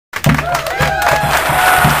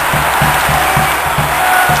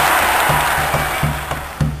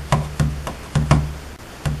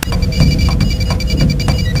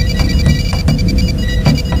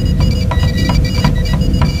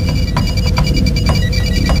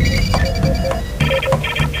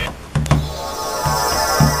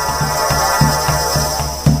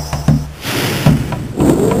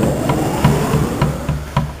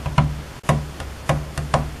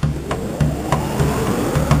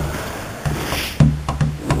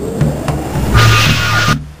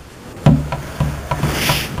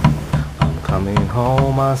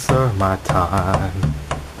I serve my time.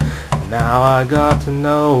 Now I got to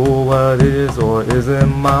know what is or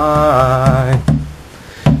isn't mine.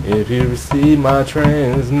 If you receive my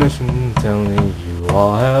transmission telling you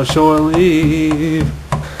I'll have short leave,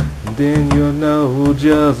 then you'll know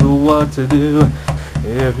just what to do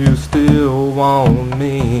if you still want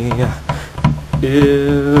me.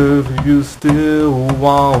 If you still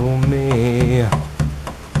want me,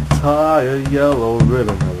 tie a yellow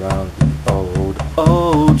ribbon around the old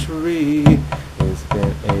oak tree. It's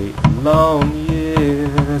been 8 long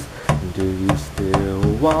years. Do you still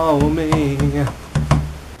want me?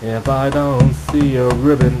 If I don't see a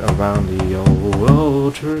ribbon around the old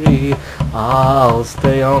oak tree, I'll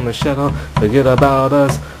stay on the shadow, forget about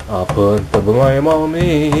us, I'll put the blame on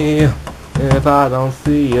me. If I don't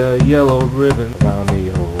see a yellow ribbon around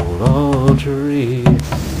the old oak tree.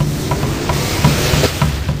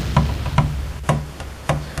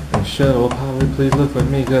 And shadow power, please look for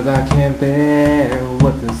me, 'cause I can't bear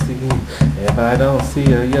what to see. If I don't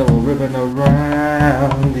see a yellow ribbon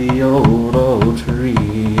around the old oak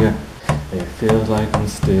tree, it feels like I'm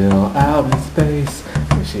still out in space,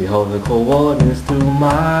 and she holds the coordinates to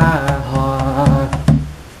my heart.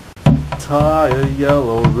 Tie a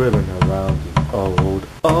yellow ribbon around the old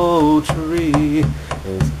oak tree.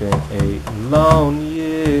 It's been 8 long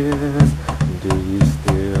years. Do you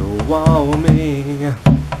still want me?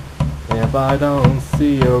 If I don't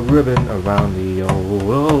see a ribbon around the old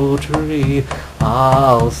oak tree,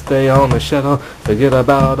 I'll stay on the shadow, forget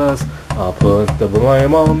about us, I'll put the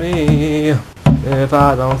blame on me. If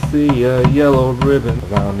I don't see a yellow ribbon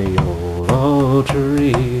around the old oak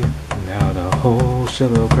tree. Now the whole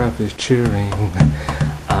shuttlecraft is cheering.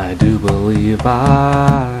 I do believe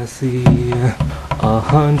I see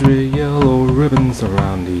 100 yellow ribbons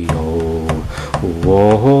around the old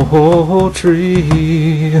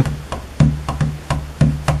tree.